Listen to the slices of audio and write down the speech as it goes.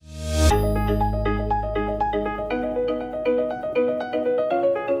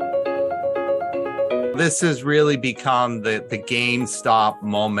this has really become the GameStop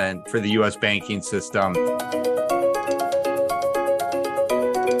moment for the U.S. banking system.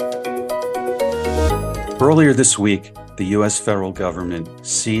 Earlier this week, the U.S. federal government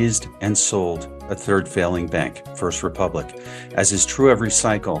seized and sold a third failing bank, First Republic. As is true every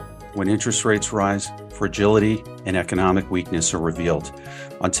cycle, when interest rates rise, fragility and economic weakness are revealed.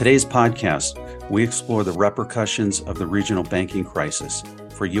 On today's podcast, we explore the repercussions of the regional banking crisis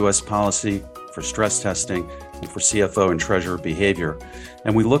for U.S. policy, for stress testing, and for CFO and treasurer behavior.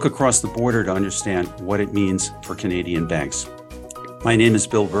 And we look across the border to understand what it means for Canadian banks. My name is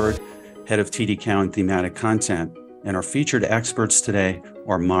Bill Bird, head of TD Cowen Thematic Content, and our featured experts today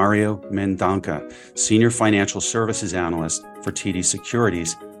are Mario Mendonca, Senior Financial Services Analyst for TD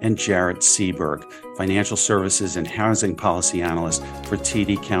Securities, and Jarrett Seaberg, Financial Services and Housing Policy Analyst for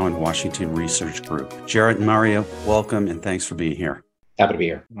TD Cowen Washington Research Group. Jarrett and Mario, welcome and thanks for being here. Happy to be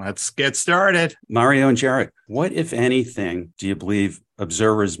here. Let's get started. Mario and Jarrett, what, if anything, do you believe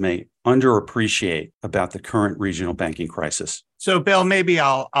observers may underappreciate about the current regional banking crisis? So, Bill, maybe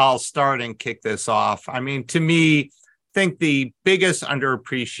I'll start and kick this off. I mean, to me, I think the biggest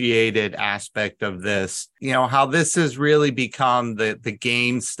underappreciated aspect of this, how this has really become the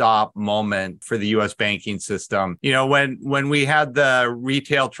GameStop moment for the U.S. banking system. When we had the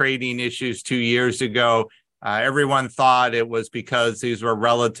retail trading issues 2 years ago, everyone thought it was because these were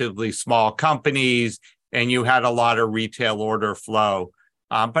relatively small companies and you had a lot of retail order flow.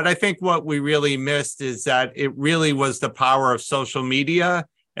 But I think what we really missed is that it really was the power of social media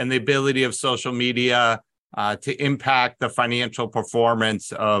and the ability of social media to impact the financial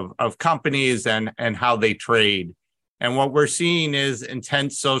performance of companies and how they trade. And what we're seeing is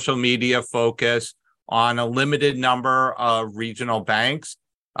intense social media focus on a limited number of regional banks.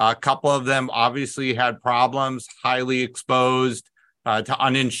 A couple of them obviously had problems, highly exposed to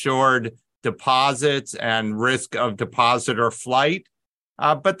uninsured deposits and risk of depositor flight.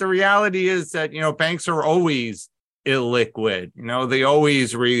 But the reality is that, banks are always illiquid. They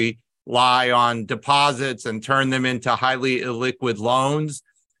always rely on deposits and turn them into highly illiquid loans.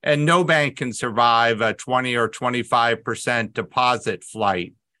 And no bank can survive a 20 or 25% deposit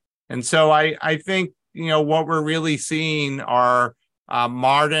flight. And so I think, what we're really seeing are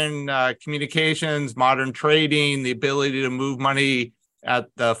modern communications, modern trading, the ability to move money at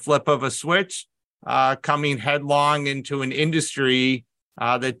the flip of a switch, coming headlong into an industry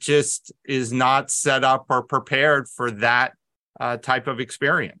that just is not set up or prepared for that type of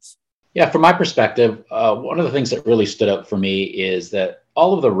experience. Yeah, from my perspective, one of the things that really stood out for me is that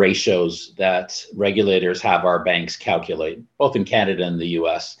all of the ratios that regulators have our banks calculate, both in Canada and the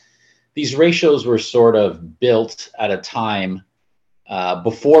US, these ratios were sort of built at a time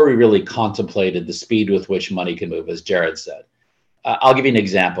before we really contemplated the speed with which money can move, as Jared said. I'll give you an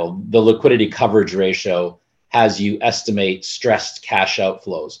example. The liquidity coverage ratio has you estimate stressed cash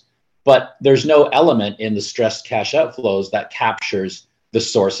outflows, but there's no element in the stressed cash outflows that captures the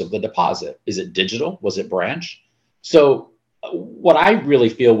source of the deposit. Is it digital? Was it branch? So what I really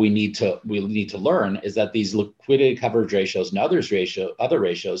feel we need to learn is that these liquidity coverage ratios and other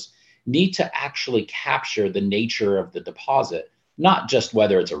ratios need to actually capture the nature of the deposit, not just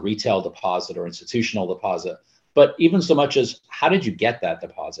whether it's a retail deposit or institutional deposit, but even so much as how did you get that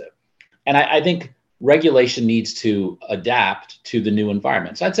deposit? And I think regulation needs to adapt to the new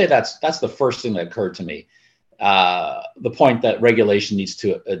environment. So I'd say that's the first thing that occurred to me. The point that regulation needs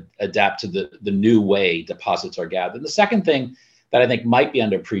to adapt to the new way deposits are gathered. The second thing that I think might be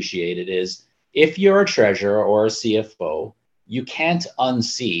underappreciated is if you're a treasurer or a CFO, you can't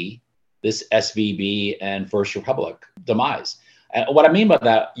unsee this SVB and First Republic demise. And what I mean by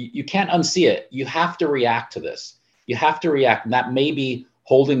that, you can't unsee it. You have to react to this. You have to react, and that may be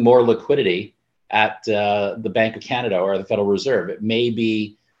holding more liquidity at the Bank of Canada or the Federal Reserve. It may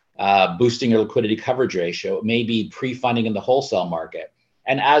be boosting your liquidity coverage ratio. It may be pre-funding in the wholesale market.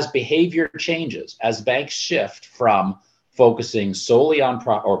 And as behavior changes, as banks shift from focusing solely on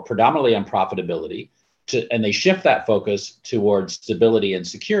or predominantly on profitability, and they shift that focus towards stability and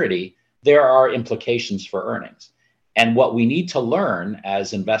security, there are implications for earnings. And what we need to learn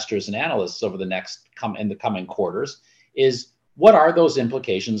as investors and analysts over the coming quarters is what are those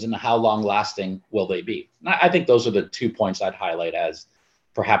implications and how long lasting will they be? And I think those are the 2 points I'd highlight as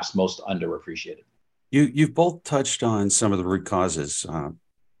perhaps most underappreciated. You've both touched on some of the root causes,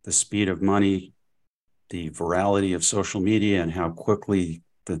 the speed of money, the virality of social media, and how quickly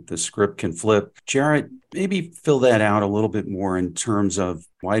the script can flip. Jarrett, maybe fill that out a little bit more in terms of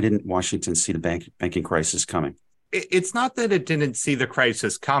why didn't Washington see the banking crisis coming? It's not that it didn't see the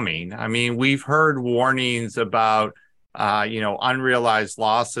crisis coming. I mean, we've heard warnings about unrealized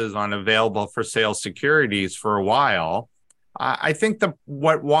losses on available for sale securities for a while. I think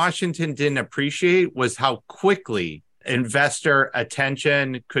what Washington didn't appreciate was how quickly investor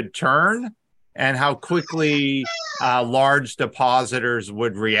attention could turn and how quickly large depositors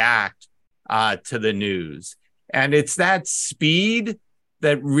would react to the news. And it's that speed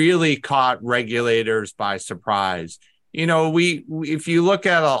that really caught regulators by surprise. If you look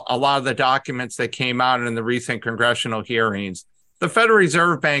at a lot of the documents that came out in the recent congressional hearings, the Federal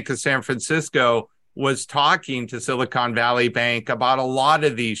Reserve Bank of San Francisco was talking to Silicon Valley Bank about a lot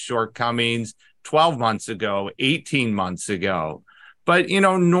of these shortcomings 12 months ago, 18 months ago. But,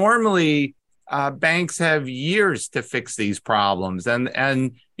 normally banks have years to fix these problems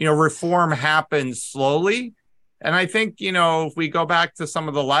and reform happens slowly. And I think, if we go back to some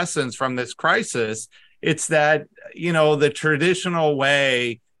of the lessons from this crisis, it's that, the traditional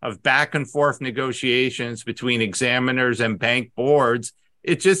way of back and forth negotiations between examiners and bank boards,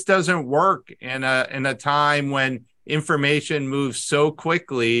 it just doesn't work in a time when information moves so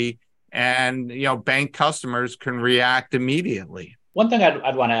quickly and, bank customers can react immediately. One thing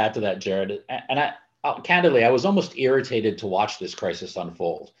I'd want to add to that, Jared, and candidly, I was almost irritated to watch this crisis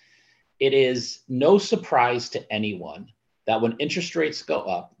unfold. It is no surprise to anyone that when interest rates go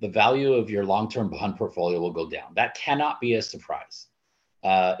up, the value of your long-term bond portfolio will go down. That cannot be a surprise.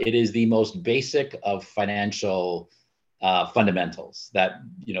 It is the most basic of financial fundamentals that,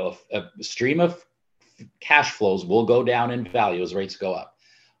 a stream of cash flows will go down in value as rates go up.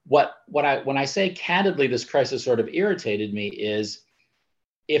 When I say candidly, this crisis sort of irritated me is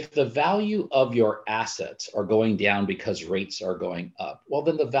if the value of your assets are going down because rates are going up, well,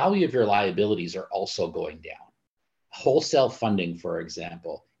 then the value of your liabilities are also going down. Wholesale funding, for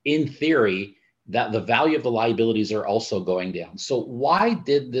example, in theory, that the value of the liabilities are also going down. So why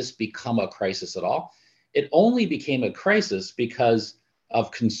did this become a crisis at all? It only became a crisis because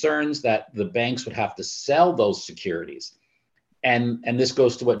of concerns that the banks would have to sell those securities. And this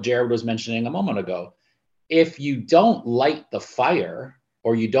goes to what Jared was mentioning a moment ago. If you don't light the fire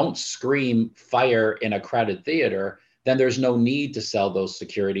or you don't scream fire in a crowded theater, then there's no need to sell those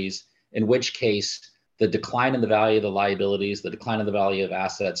securities, in which case the decline in the value of the liabilities, the decline in the value of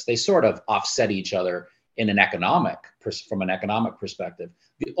assets, they sort of offset each other from an economic perspective.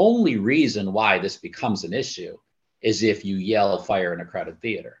 The only reason why this becomes an issue is if you yell fire in a crowded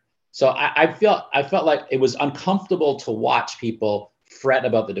theater. So I felt like it was uncomfortable to watch people fret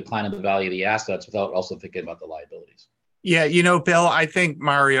about the decline in the value of the assets without also thinking about the liabilities. Yeah, Bill, I think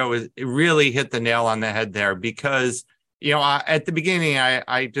Mario really hit the nail on the head there because, at the beginning,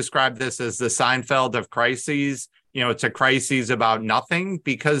 I described this as the Seinfeld of crises. It's a crisis about nothing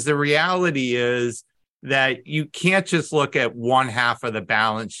because the reality is that you can't just look at one half of the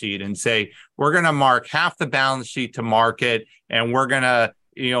balance sheet and say, we're going to mark half the balance sheet to market and we're going to,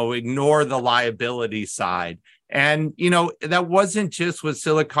 ignore the liability side. And, that wasn't just with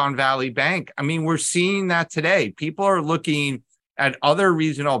Silicon Valley Bank. I mean, we're seeing that today. People are looking at other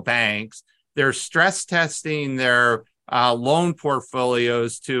regional banks. They're stress testing their loan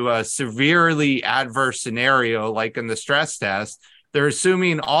portfolios to a severely adverse scenario, like in the stress test. They're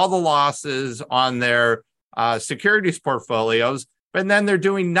assuming all the losses on their securities portfolios, but then they're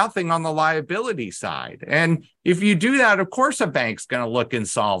doing nothing on the liability side. And if you do that, of course, a bank's going to look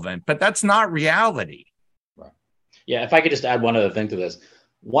insolvent, but that's not reality. Right. Yeah, if I could just add one other thing to this.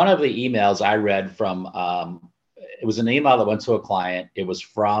 One of the emails I read from, it was an email that went to a client. It was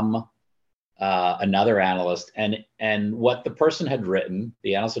from another analyst. And what the person had written,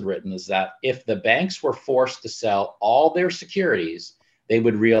 the analyst had written, is that if the banks were forced to sell all their securities, they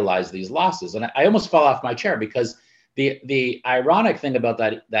would realize these losses. And I almost fell off my chair because the ironic thing about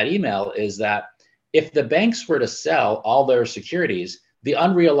that email is that if the banks were to sell all their securities, the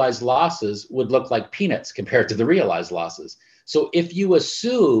unrealized losses would look like peanuts compared to the realized losses. So if you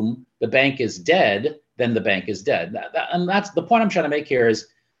assume the bank is dead, then the bank is dead. And that's the point I'm trying to make here is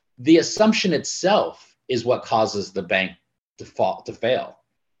the assumption itself is what causes the bank to fail.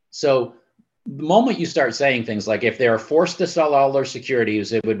 So the moment you start saying things like if they are forced to sell all their securities,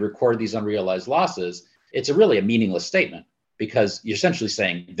 they would record these unrealized losses, it's really a meaningless statement because you're essentially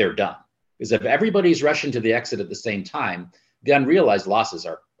saying they're done. Because if everybody's rushing to the exit at the same time, the unrealized losses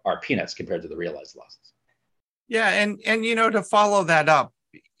are peanuts compared to the realized losses. Yeah, and to follow that up,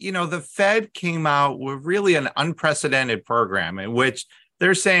 the Fed came out with really an unprecedented program in which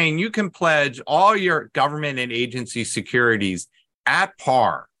they're saying you can pledge all your government and agency securities at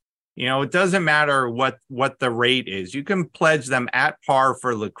par. It doesn't matter what the rate is. You can pledge them at par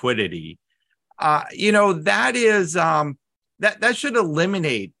for liquidity. That is that should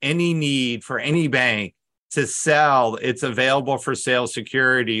eliminate any need for any bank to sell its available for sale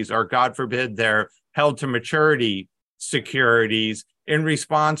securities, or God forbid, they're held to maturity securities in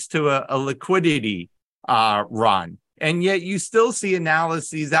response to a liquidity run. And yet you still see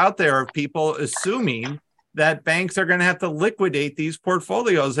analyses out there of people assuming that banks are going to have to liquidate these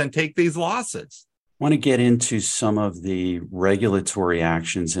portfolios and take these losses. I want to get into some of the regulatory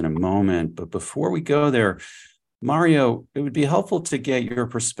actions in a moment. But before we go there, Mario, it would be helpful to get your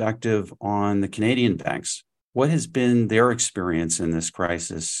perspective on the Canadian banks. What has been their experience in this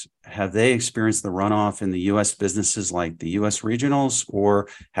crisis? Have they experienced the runoff in the U.S. businesses like the U.S. regionals, or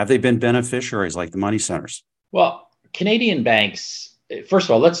have they been beneficiaries like the money centers? Well, Canadian banks, first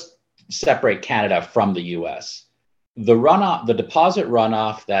of all, let's separate Canada from the U.S. The runoff, the deposit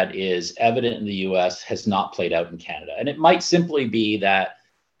runoff that is evident in the U.S. has not played out in Canada. And it might simply be that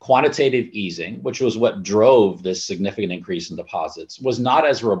quantitative easing, which was what drove this significant increase in deposits, was not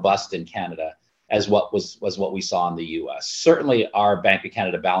as robust in Canada as what we saw in the U.S. Certainly, our Bank of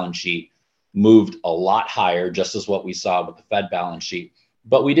Canada balance sheet moved a lot higher, just as what we saw with the Fed balance sheet.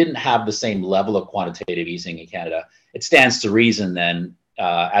 But we didn't have the same level of quantitative easing in Canada. It stands to reason then,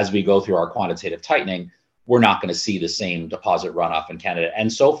 as we go through our quantitative tightening, we're not going to see the same deposit runoff in Canada.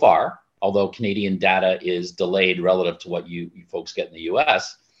 And so far, although Canadian data is delayed relative to what you folks get in the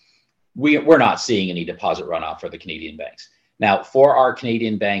U.S., we're not seeing any deposit runoff for the Canadian banks. Now, for our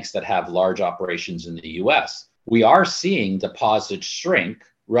Canadian banks that have large operations in the U.S., we are seeing deposits shrink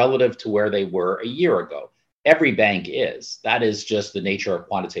relative to where they were a year ago. Every bank is. That is just the nature of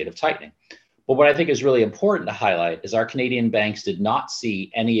quantitative tightening. But what I think is really important to highlight is our Canadian banks did not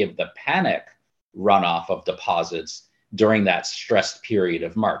see any of the panic runoff of deposits during that stressed period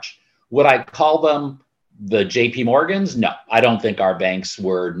of March. Would I call them the JP Morgans? No, I don't think our banks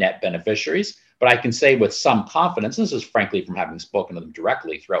were net beneficiaries. But I can say with some confidence, this is frankly from having spoken to them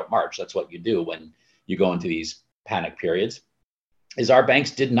directly throughout March, that's what you do when you go into these panic periods, is our banks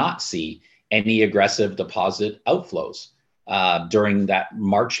did not see any aggressive deposit outflows during that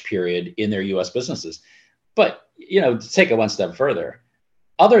March period in their U.S. businesses. But, to take it one step further,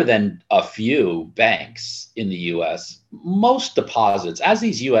 other than a few banks in the U.S., most deposits, as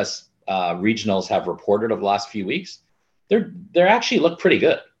these U.S. Regionals have reported over the last few weeks, they actually look pretty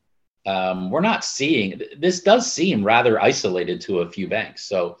good. We're not seeing, this does seem rather isolated to a few banks.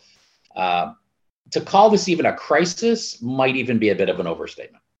 So to call this even a crisis might even be a bit of an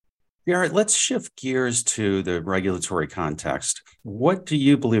overstatement. Garrett, let's shift gears to the regulatory context. What do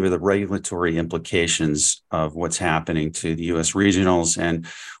you believe are the regulatory implications of what's happening to the U.S. regionals, and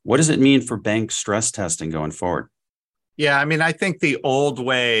what does it mean for bank stress testing going forward? Yeah, I think the old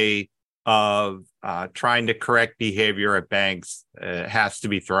way of trying to correct behavior at banks has to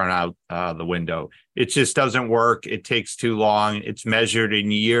be thrown out the window. It just doesn't work. It takes too long. It's measured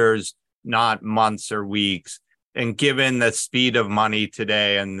in years, not months or weeks. And given the speed of money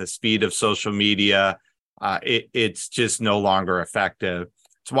today and the speed of social media, it's just no longer effective.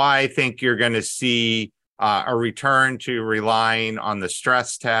 It's why I think you're going to see a return to relying on the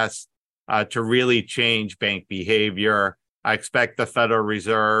stress test to really change bank behavior. I expect the Federal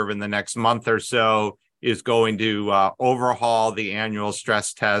Reserve in the next month or so is going to overhaul the annual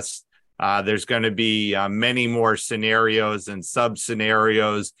stress tests. There's going to be many more scenarios and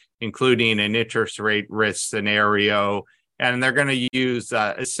sub-scenarios, including an interest rate risk scenario. And they're going to use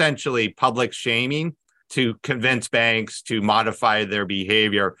essentially public shaming to convince banks to modify their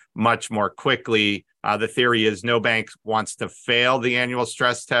behavior much more quickly. The theory is no bank wants to fail the annual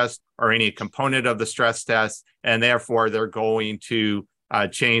stress test or any component of the stress test, and therefore they're going to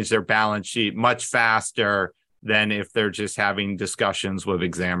change their balance sheet much faster than if they're just having discussions with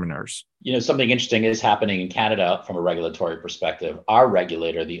examiners. Something interesting is happening in Canada from a regulatory perspective. Our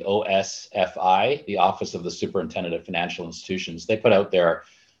regulator, the OSFI, the Office of the Superintendent of Financial Institutions, they put out their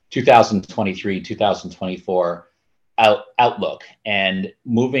 2023-2024 outlook, and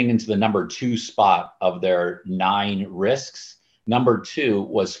moving into the number 2 spot of their 9 risks, number 2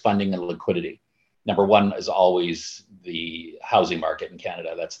 was funding and liquidity. Number 1 is always the housing market in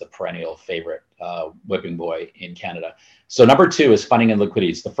Canada. That's the perennial favorite whipping boy in Canada. So number 2 is funding and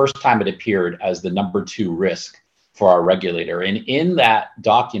liquidity. It's the first time it appeared as the number 2 risk for our regulator. And in that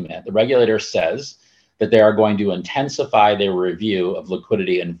document, the regulator says that they are going to intensify their review of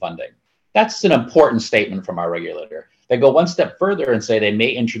liquidity and funding. That's an important statement from our regulator. They go one step further and say they may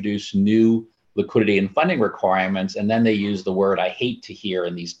introduce new liquidity and funding requirements, and then they use the word I hate to hear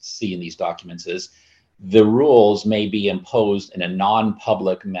in these documents is the rules may be imposed in a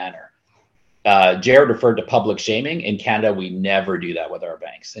non-public manner. Jared referred to public shaming. In Canada, we never do that with our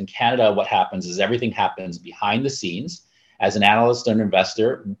banks. In Canada, what happens is everything happens behind the scenes. As an analyst and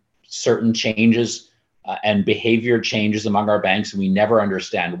investor, certain changes and behavior changes among our banks, and we never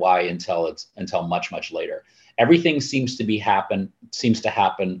understand why until much, much later. Everything seems to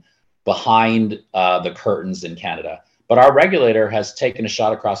happen behind the curtains in Canada. But our regulator has taken a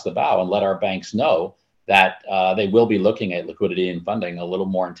shot across the bow and let our banks know that they will be looking at liquidity and funding a little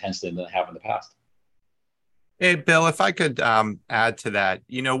more intensely than they have in the past. Hey, Bill, if I could add to that,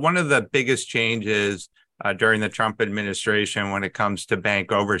 one of the biggest changes during the Trump administration when it comes to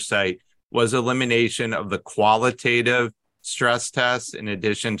bank oversight was elimination of the qualitative stress test in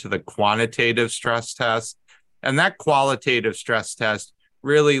addition to the quantitative stress test. And that qualitative stress test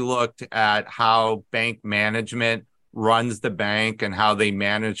really looked at how bank management runs the bank and how they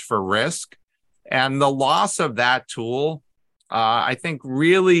manage for risk. And the loss of that tool, I think,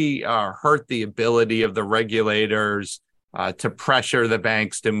 really hurt the ability of the regulators to pressure the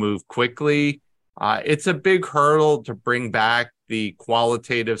banks to move quickly. It's a big hurdle to bring back the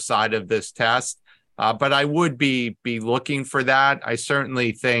qualitative side of this test, but I would be looking for that. I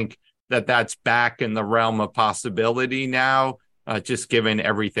certainly think that that's back in the realm of possibility now, just given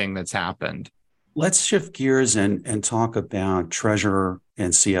everything that's happened. Let's shift gears and talk about treasurer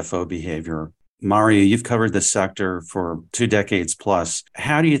and CFO behavior. Mario, you've covered the sector for 2 decades plus.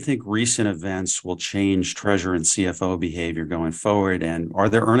 How do you think recent events will change treasurer and CFO behavior going forward? And are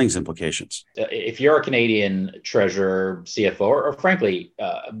there earnings implications? If you're a Canadian treasurer, CFO, or frankly,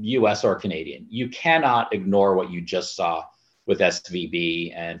 US or Canadian, you cannot ignore what you just saw with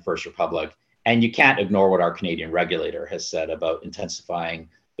SVB and First Republic. And you can't ignore what our Canadian regulator has said about intensifying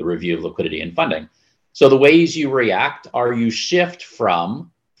the review of liquidity and funding. So the ways you react are you shift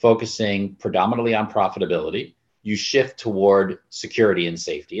from focusing predominantly on profitability, you shift toward security and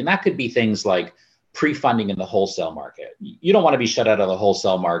safety. And that could be things like pre-funding in the wholesale market. You don't want to be shut out of the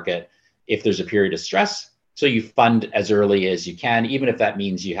wholesale market if there's a period of stress. So you fund as early as you can, even if that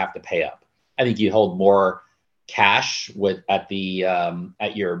means you have to pay up. I think you hold more cash at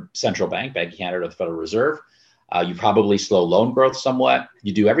your central bank, Bank of Canada or the Federal Reserve. You probably slow loan growth somewhat.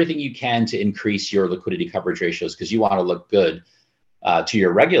 You do everything you can to increase your liquidity coverage ratios because you want to look good to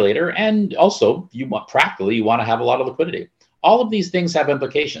your regulator, and also you want to have a lot of liquidity. All of these things have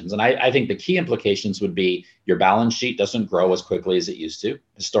implications, and I think the key implications would be your balance sheet doesn't grow as quickly as it used to.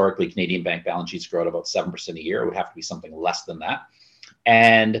 Historically, Canadian bank balance sheets grow at about 7% a year. It would have to be something less than that.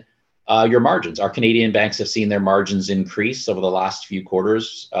 And your margins. Our Canadian banks have seen their margins increase over the last few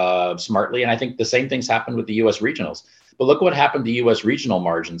quarters smartly, and I think the same things happened with the U.S. regionals. But look what happened to U.S. regional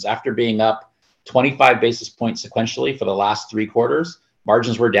margins. After being up 25 basis points sequentially for the last 3 quarters,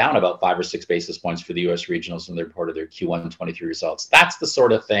 margins were down about 5 or 6 basis points for the U.S. regionals when they reported their Q1 23 results. That's the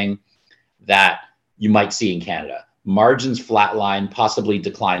sort of thing that you might see in Canada. Margins flatline, possibly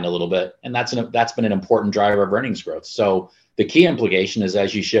decline a little bit, and that's been an important driver of earnings growth. So the key implication is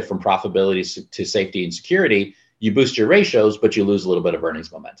as you shift from profitability to safety and security, you boost your ratios, but you lose a little bit of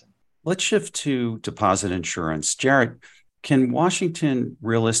earnings momentum. Let's shift to deposit insurance. Jarrett, can Washington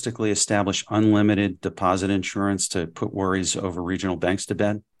realistically establish unlimited deposit insurance to put worries over regional banks to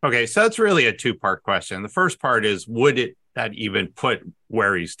bed? Okay, so that's really a 2-part question. The first part is, would that even put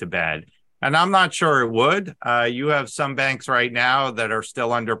worries to bed? And I'm not sure it would. You have some banks right now that are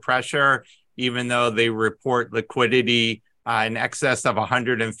still under pressure, even though they report liquidity in excess of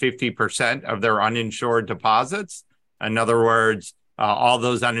 150% of their uninsured deposits. In other words, all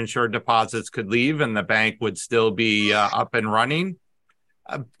those uninsured deposits could leave and the bank would still be up and running.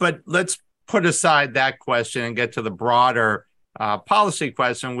 But let's put aside that question and get to the broader policy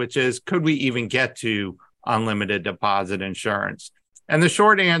question, which is, could we even get to unlimited deposit insurance? And the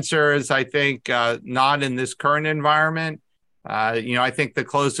short answer is, I think, not in this current environment. I think the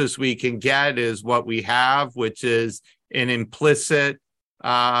closest we can get is what we have, which is an implicit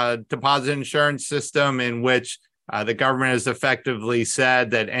deposit insurance system in which the government has effectively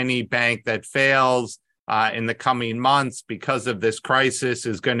said that any bank that fails in the coming months because of this crisis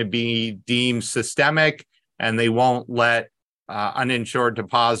is going to be deemed systemic, and they won't let uninsured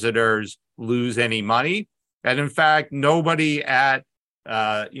depositors lose any money. And in fact, nobody at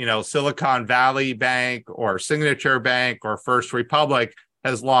Silicon Valley Bank or Signature Bank or First Republic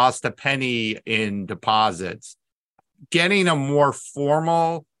has lost a penny in deposits. Getting a more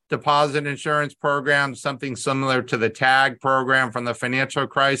formal deposit insurance program, something similar to the TAG program from the financial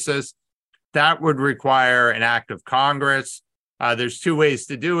crisis, that would require an act of Congress. There's 2 ways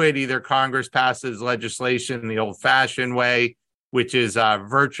to do it. Either Congress passes legislation the old-fashioned way, which is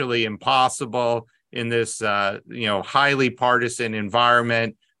virtually impossible in this highly partisan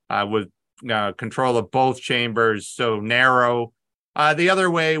environment with control of both chambers so narrow. The other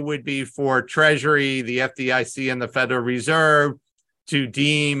way would be for Treasury, the FDIC, and the Federal Reserve to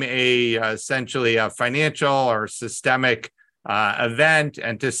deem essentially a financial or systemic event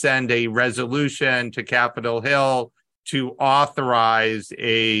and to send a resolution to Capitol Hill to authorize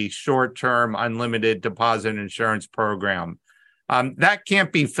a short-term unlimited deposit insurance program. That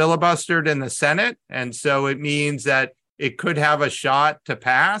can't be filibustered in the Senate, and so it means that it could have a shot to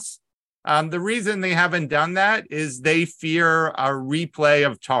pass. The reason they haven't done that is they fear a replay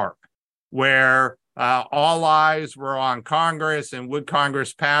of TARP, where all eyes were on Congress and would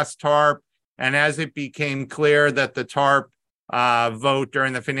Congress pass TARP? And as it became clear that the TARP vote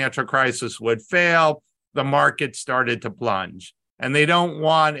during the financial crisis would fail, the market started to plunge. And they don't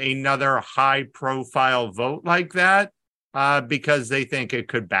want another high-profile vote like that because they think it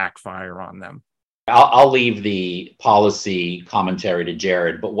could backfire on them. I'll leave the policy commentary to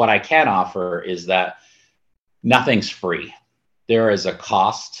Jared, but what I can offer is that nothing's free. There is a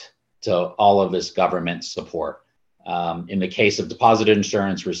cost to all of this government support. In the case of deposit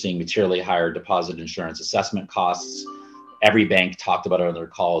insurance, we're seeing materially higher deposit insurance assessment costs. Every bank talked about it on their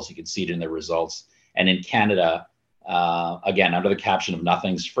calls. You could see it in their results. And in Canada, again, under the caption of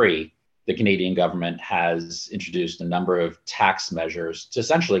nothing's free, the Canadian government has introduced a number of tax measures to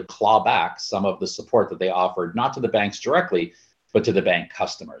essentially claw back some of the support that they offered, not to the banks directly, but to the bank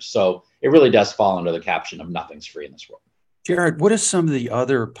customers. So it really does fall under the caption of nothing's free in this world. Jared, what are some of the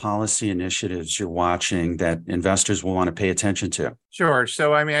other policy initiatives you're watching that investors will want to pay attention to? Sure.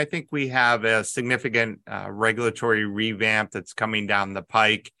 So, I think we have a significant regulatory revamp that's coming down the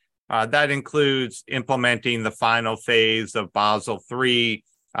pike. That includes implementing the final phase of Basel III,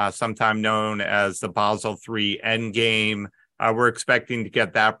 sometime known as the Basel III Endgame. We're expecting to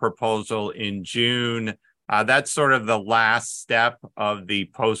get that proposal in June. That's sort of the last step of the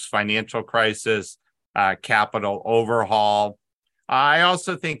post-financial crisis capital overhaul. I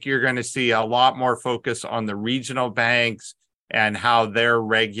also think you're going to see a lot more focus on the regional banks and how they're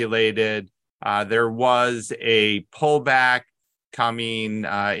regulated. There was a pullback coming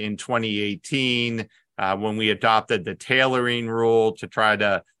in 2018 when we adopted the tailoring rule to try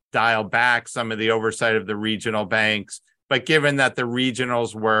to dial back some of the oversight of the regional banks. But given that the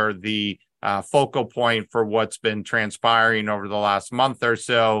regionals were the focal point for what's been transpiring over the last month or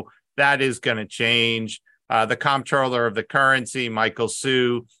so, that is going to change. The comptroller of the currency, Michael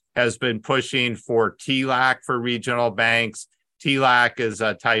Hsu, has been pushing for TLAC for regional banks. TLAC is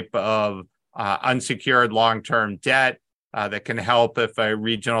a type of unsecured long-term debt that can help if a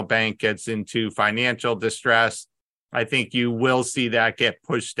regional bank gets into financial distress. I think you will see that get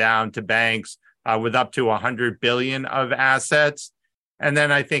pushed down to banks with up to 100 billion of assets. And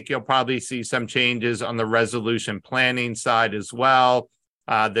then I think you'll probably see some changes on the resolution planning side as well.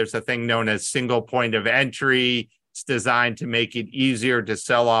 There's a thing known as single point of entry. It's designed to make it easier to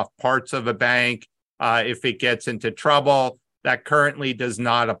sell off parts of a bank if it gets into trouble. That currently does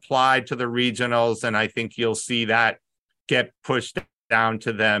not apply to the regionals, and I think you'll see that get pushed down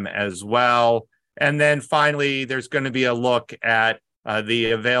to them as well. And then finally, there's going to be a look at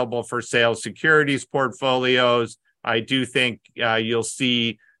the available for sale securities portfolios. I do think you'll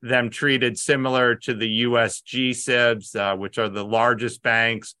see them treated similar to the US G-SIBs, which are the largest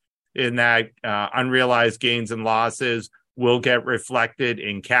banks, in that unrealized gains and losses will get reflected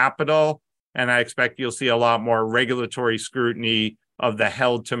in capital. And I expect you'll see a lot more regulatory scrutiny of the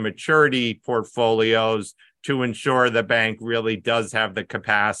held to maturity portfolios to ensure the bank really does have the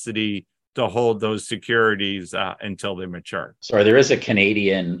capacity to hold those securities until they mature. Sorry, there is a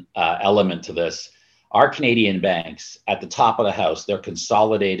Canadian element to this. Our Canadian banks at the top of the house, their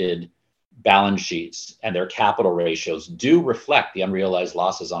consolidated balance sheets and their capital ratios do reflect the unrealized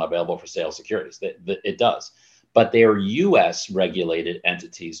losses on available for sale securities. It does. But their US regulated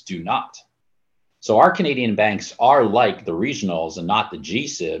entities do not. So our Canadian banks are like the regionals and not the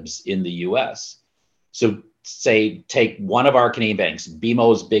G-SIBs in the US. So say, take one of our Canadian banks,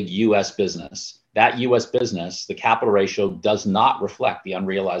 BMO's big US business. That US business, the capital ratio does not reflect the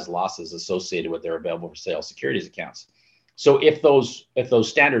unrealized losses associated with their available for sale securities accounts. So if those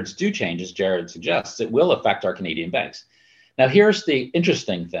standards do change, as Jared suggests, it will affect our Canadian banks. Now, here's the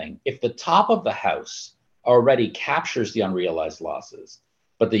interesting thing. If the top of the house already captures the unrealized losses,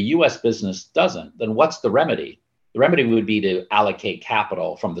 but the US business doesn't, then what's the remedy? The remedy would be to allocate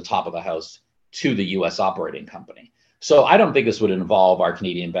capital from the top of the house to the US operating company. So I don't think this would involve our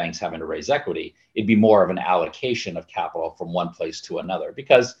Canadian banks having to raise equity. It'd be more of an allocation of capital from one place to another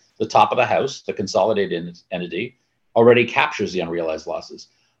because the top of the house, the consolidated entity, already captures the unrealized losses.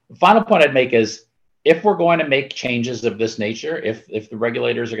 The final point I'd make is if we're going to make changes of this nature, if the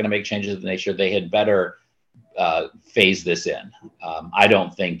regulators are going to make changes of the nature, they had better phase this in. I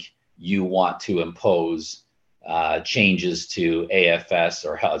don't think you want to impose changes to AFS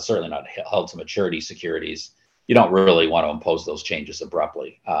or certainly not held to maturity securities, you don't really want to impose those changes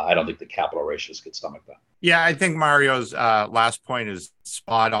abruptly. I don't think the capital ratios could stomach that. Yeah, I think Mario's last point is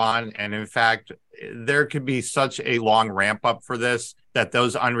spot on. And in fact, there could be such a long ramp up for this that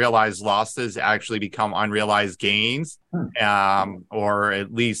those unrealized losses actually become unrealized gains, or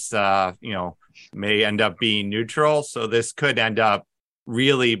at least, may end up being neutral. So this could end up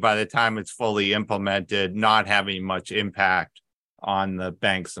really, by the time it's fully implemented, not having much impact on the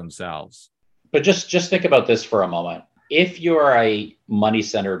banks themselves. But just think about this for a moment. If you're a money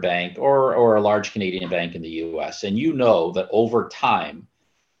center bank or a large Canadian bank in the US, and you know that over time,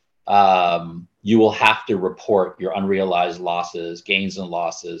 you will have to report your unrealized losses, gains and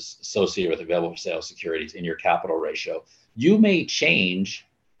losses associated with available for sale securities in your capital ratio, you may change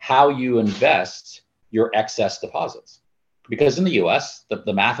how you invest your excess deposits. Because in the US,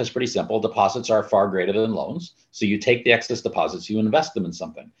 the math is pretty simple. Deposits are far greater than loans. So you take the excess deposits, you invest them in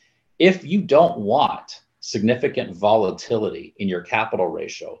something. If you don't want significant volatility in your capital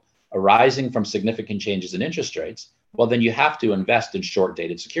ratio arising from significant changes in interest rates, well, then you have to invest in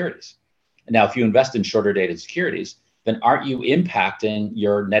short-dated securities. Now, if you invest in shorter-dated securities, then aren't you impacting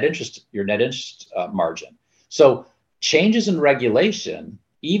your net interest margin? So changes in regulation,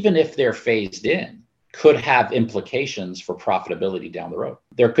 even if they're phased in, could have implications for profitability down the road.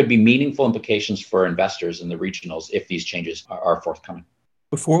 There could be meaningful implications for investors in the regionals if these changes are forthcoming.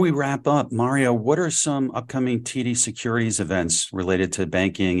 Before we wrap up, Mario, what are some upcoming TD Securities events related to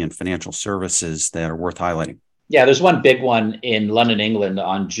banking and financial services that are worth highlighting? Yeah, there's one big one in London, England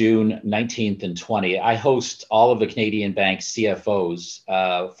on June 19th and 20th. I host all of the Canadian bank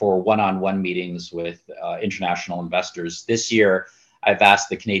CFOs for one-on-one meetings with international investors. This year, I've asked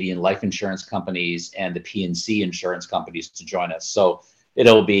the Canadian life insurance companies and the P&C insurance companies to join us. So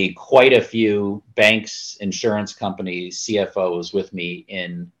it'll be quite a few banks, insurance companies, CFOs with me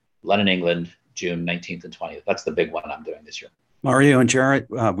in London, England, June 19th and 20th. That's the big one I'm doing this year. Mario and Jarrett,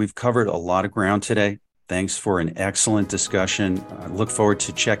 we've covered a lot of ground today. Thanks for an excellent discussion. I look forward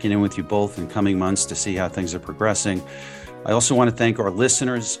to checking in with you both in coming months to see how things are progressing. I also want to thank our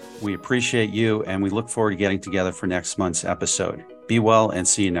listeners. We appreciate you, and we look forward to getting together for next month's episode. Be well and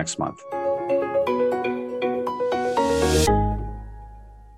see you next month.